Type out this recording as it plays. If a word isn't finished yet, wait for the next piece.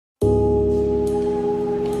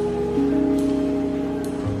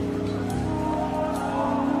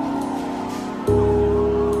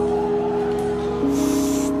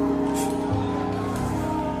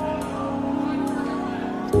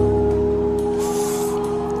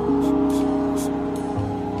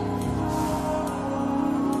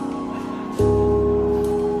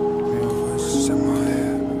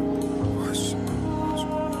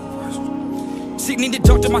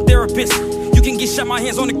therapist. You can get shot, my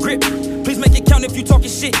hands on the grip. Please make it count if you talking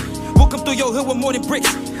shit. We'll come through your hood with more than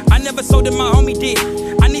bricks. I never sold it, my homie did.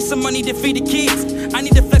 I need some money to feed the kids. I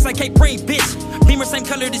need to flex like K-Preen, bitch. Beamer same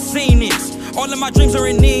color the scene is. All of my dreams are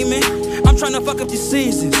anemic. I'm trying to fuck up these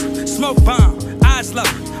seasons. Smoke bomb, eyes low.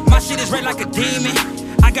 My shit is red like a demon.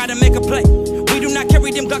 I gotta make a play. We do not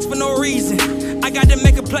carry them Glocks for no reason. I gotta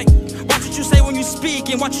make a play. Watch what you say when you speak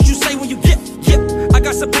and watch what you say when you get. I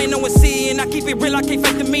got some pain no one see and I keep it real, I can't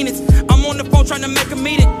fake the meanings. I'm on the phone trying to make a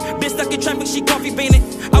meeting. Bitch stuck in traffic, she coffee beaning.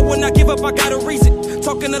 I will not give up, I got a reason.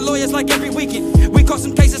 Talking to lawyers like every weekend. We caught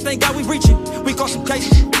some cases, thank God we reaching. We caught some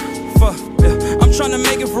cases. Fuck, yeah. I'm trying to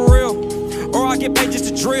make it for real, or I get paid just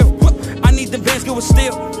to drill. I need them bands good with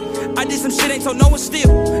steel. I did some shit, ain't told no one still.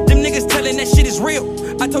 Them niggas telling that shit is real.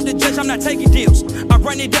 I told the judge I'm not taking deals. I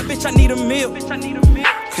run it up, bitch, I need a meal.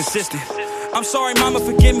 Consistent. I'm sorry, mama,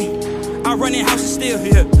 forgive me. I run in houses still,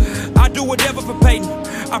 yeah. I do whatever for Peyton.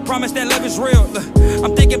 I promise that love is real.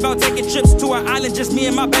 I'm thinking about taking trips to an island, just me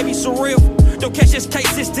and my baby, surreal. Don't catch this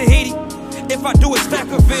case, it's Tahiti. If I do, it's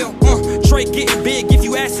Vacaville. Trey getting big. If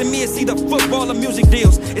you asking me, it's either football or music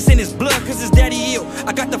deals. It's in his blood, cause his daddy ill.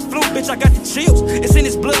 I got the flu, bitch, I got the chills. It's in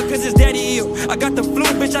his blood, cause his daddy ill. I got the flu,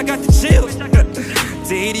 bitch, I got the chills.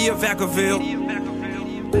 Tahiti or Vacaville.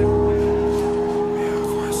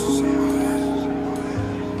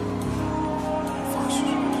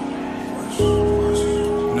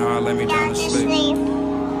 Nah, let me down to sleep.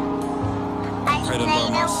 I pray to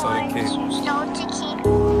Lord my soul to keep.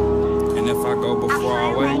 And if I go before I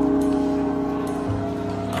wait,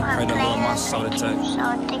 I pray to Lord my soul to take.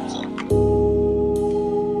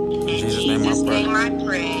 In Jesus' name I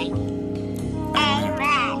pray.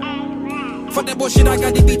 Amen. Fuck that bullshit, I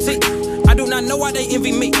got DBT. I do not know why they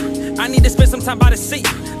envy me. I need to spend some time by the sea.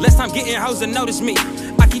 Less time getting hoes and notice me.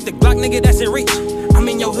 I keep the Glock, nigga, that's in reach. I'm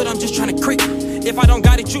in your hood, I'm just trying to creep. If I don't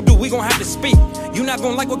got it, you do, we gon' have to speak. You not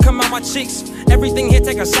gon' like what come out my cheeks. Everything here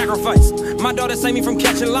take a sacrifice. My daughter saved me from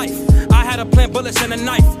catching life. I had a plant, bullets and a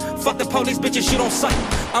knife. Fuck the police, bitches, shoot on sight.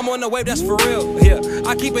 I'm on the wave, that's for real, yeah.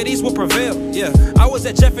 I keep it east will prevail, yeah. I was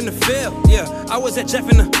at Jeff in the field, yeah. I was at Jeff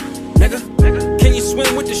in the, nigga. Can you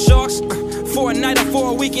swim with the sharks? For a night or for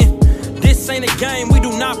a weekend? This ain't a game, we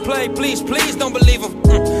do not play. Please, please don't believe them.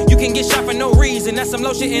 You can get shot for no reason. That's some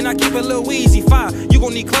low shit and I keep it a little easy. Fire, you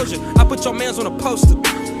gon' need closure. I put your mans on a poster.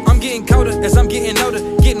 I'm getting colder as I'm getting older,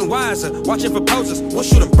 getting wiser, watching for poses. We'll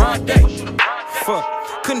shoot 'em broad day. Fuck,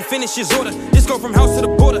 couldn't finish his order. Just go from house to the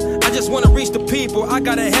border. I just wanna reach the people. I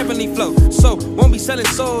got a heavenly flow, so won't be selling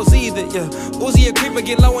souls either. Yeah, Uzi a creeper,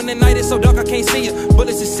 get low in the night. It's so dark I can't see you.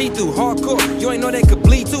 Bullets is see-through, hardcore. You ain't know they could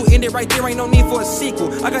bleed too. End it right there, ain't no need for a sequel.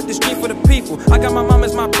 I got the street for the people. I got my mom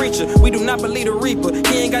as my preacher. We do not believe the reaper.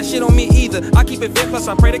 He ain't got shit on me either. I keep it fit, plus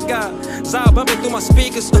I pray to God. Zyle bumping through my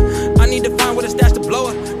speakers. I need to find where to stash the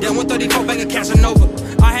blower. That 134 bag of Casanova.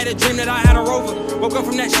 I had a dream that I had a rover. Woke up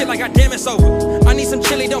from that shit like goddamn it's over. I need some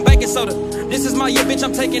chili, don't baking soda. This is my year, bitch,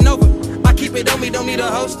 I'm taking over. I keep it on me, don't need a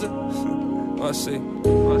holster. Let's see.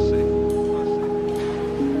 Let's see.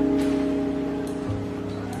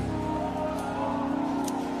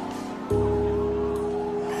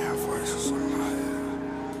 Man, voices on my head.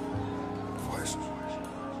 Voices.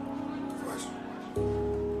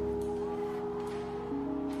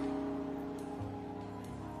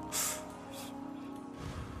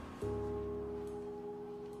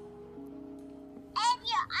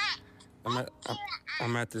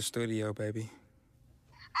 I'm at the studio, baby.